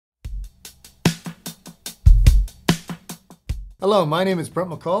Hello, my name is Brent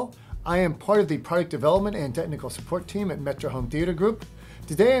McCall. I am part of the product development and technical support team at Metro Home Theater Group.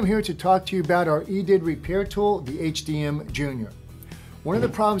 Today I'm here to talk to you about our EDID repair tool, the HDM-JR. One of the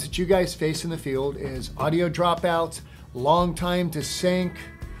problems that you guys face in the field is audio dropouts, long time to sync,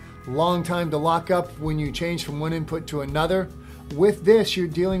 long time to lock up when you change from one input to another. With this, you're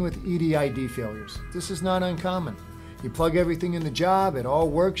dealing with EDID failures. This is not uncommon. You plug everything in the job, it all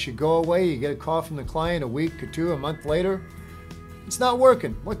works, you go away, you get a call from the client a week or two, a month later. It's not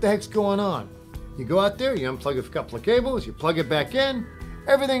working. What the heck's going on? You go out there, you unplug a couple of cables, you plug it back in,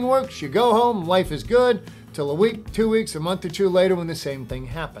 everything works, you go home, life is good, till a week, 2 weeks, a month or two later when the same thing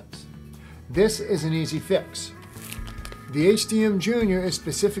happens. This is an easy fix. The HDM-JR is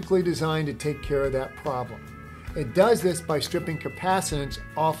specifically designed to take care of that problem. It does this by stripping capacitance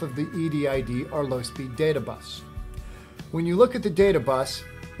off of the EDID, or low-speed data bus. When you look at the data bus,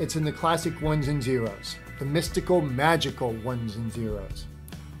 it's in the classic ones and zeros, the mystical, magical ones and zeros.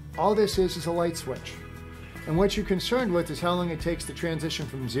 All this is a light switch. And what you're concerned with is how long it takes to transition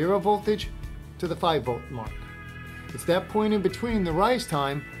from 0 voltage to the 5 volt mark. It's that point in between, the rise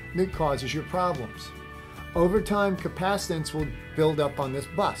time, that causes your problems. Over time, capacitance will build up on this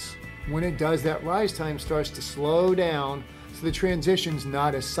bus. When it does, that rise time starts to slow down, so the transition's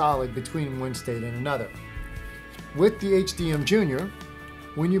not as solid between one state and another. With the HDM-JR,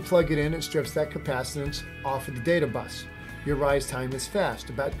 when you plug it in, it strips that capacitance off of the data bus. Your rise time is fast,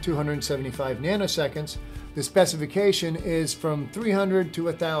 about 275 nanoseconds. The specification is from 300 to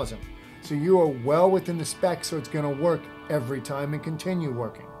 1,000. So you are well within the spec, so it's going to work every time and continue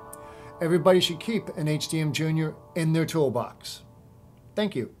working. Everybody should keep an HDM-JR in their toolbox.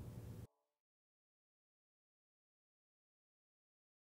 Thank you.